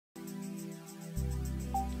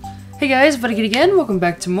Hey guys, Vatican again. Welcome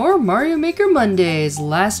back to more Mario Maker Mondays.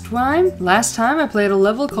 Last time I played a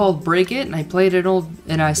level called Break It, and I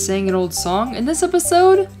sang an old song. In this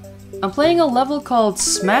episode, I'm playing a level called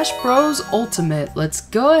Smash Bros. Ultimate. Let's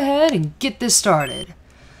go ahead and get this started.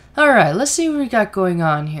 Alright, let's see what we got going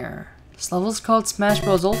on here. This level's called Smash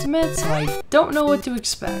Bros. Ultimate, so I don't know what to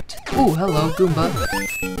expect. Ooh, hello, Goomba.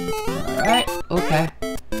 Alright, okay.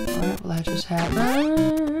 Alright, well that just happened.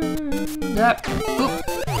 That, boop.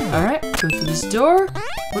 Alright, go through this door.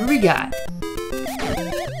 What do we got?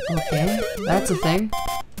 Okay, that's a thing.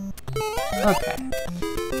 Okay.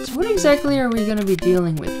 So what exactly are we gonna be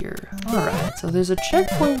dealing with here? Alright, so there's a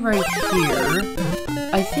checkpoint right here.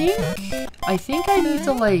 I think I need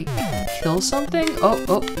to, like, kill something.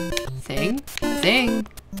 Oh, thing. I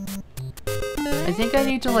think I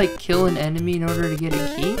need to, like, kill an enemy in order to get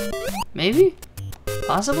a key? Maybe?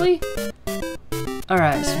 Possibly?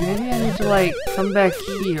 Alright, so maybe I need to, like, come back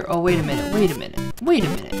here. Oh, wait a minute.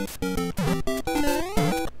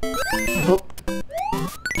 Oh.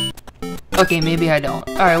 Okay, maybe I don't.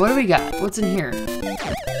 Alright, what do we got? What's in here?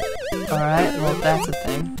 Alright, well, that's a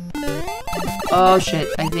thing. Oh, shit.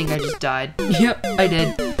 I think I just died. Yep, I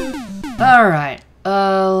did. Alright.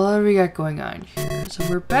 What do we got going on here? So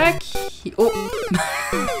we're back here. Oh.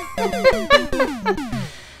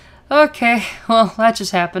 Okay, well, that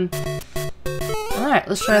just happened. Alright,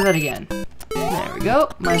 let's try that again. There we go.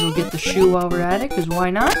 Might as well get the shoe while we're at it, because why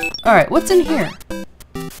not? Alright, what's in here?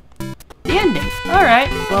 The ending. Alright,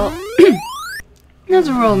 well, that's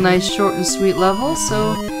a real nice, short and sweet level,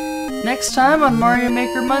 so next time on Mario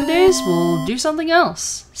Maker Mondays, we'll do something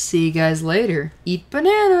else. See you guys later. Eat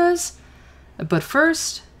bananas! But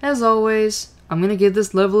first, as always, I'm gonna give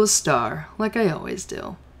this level a star, like I always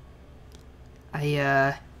do.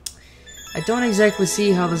 I don't exactly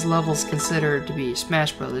see how this level's considered to be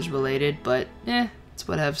Smash Brothers related, but it's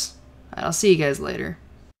whatevs. I'll see you guys later.